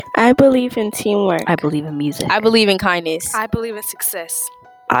I believe in teamwork. I believe in music. I believe in kindness. I believe in success.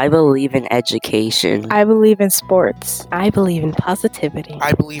 I believe in education. I believe in sports. I believe in positivity.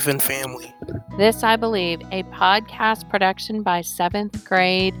 I believe in family. This I Believe, a podcast production by 7th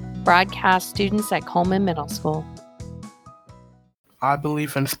grade broadcast students at Coleman Middle School. I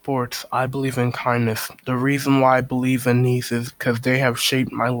believe in sports. I believe in kindness. The reason why I believe in these is because they have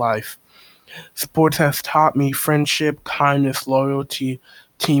shaped my life. Sports has taught me friendship, kindness, loyalty,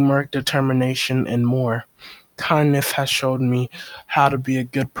 teamwork, determination, and more. Kindness has showed me how to be a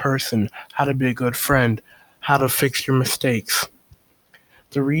good person, how to be a good friend, how to fix your mistakes.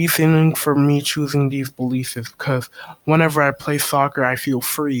 The reasoning for me choosing these beliefs is because whenever I play soccer, I feel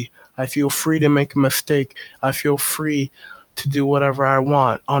free. I feel free to make a mistake. I feel free to do whatever I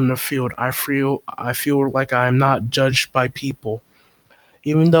want on the field. I feel like I am not judged by people.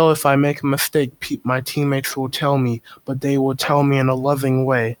 Even though if I make a mistake, my teammates will tell me, but they will tell me in a loving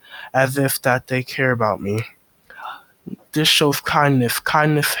way, as if that they care about me. This shows kindness.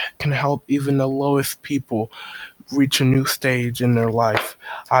 Kindness can help even the lowest people reach a new stage in their life.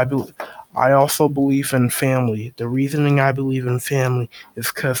 I also believe in family. The reasoning I believe in family is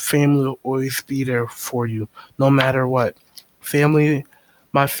because family will always be there for you, no matter what.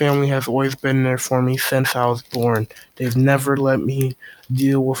 My family has always been there for me since I was born. They've never let me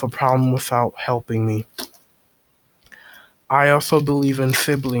deal with a problem without helping me. I also believe in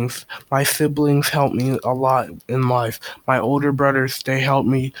siblings. My siblings help me a lot in life. My older brothers, they help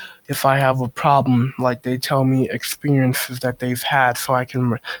me if I have a problem. Like they tell me experiences that they've had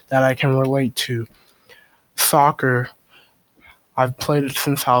that I can relate to. Soccer, I've played it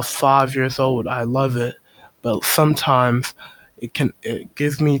since I was 5 years old. I love it, but sometimes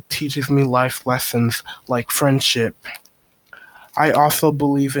it teaches me life lessons like friendship. I also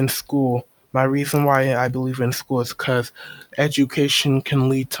believe in school. My reason why I believe in school is because education can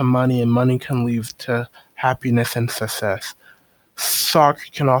lead to money, and money can lead to happiness and success. Soccer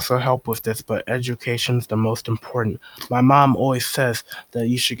can also help with this, but education is the most important. My mom always says that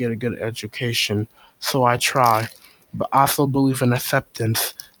you should get a good education, so I try. But I also believe in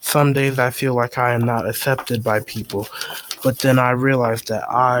acceptance. Some days I feel like I am not accepted by people, but then I realize that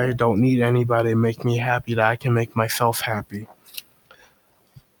I don't need anybody to make me happy, that I can make myself happy.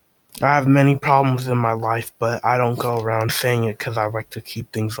 I have many problems in my life, but I don't go around saying it because I like to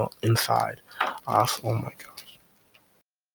keep things inside. Oh my God.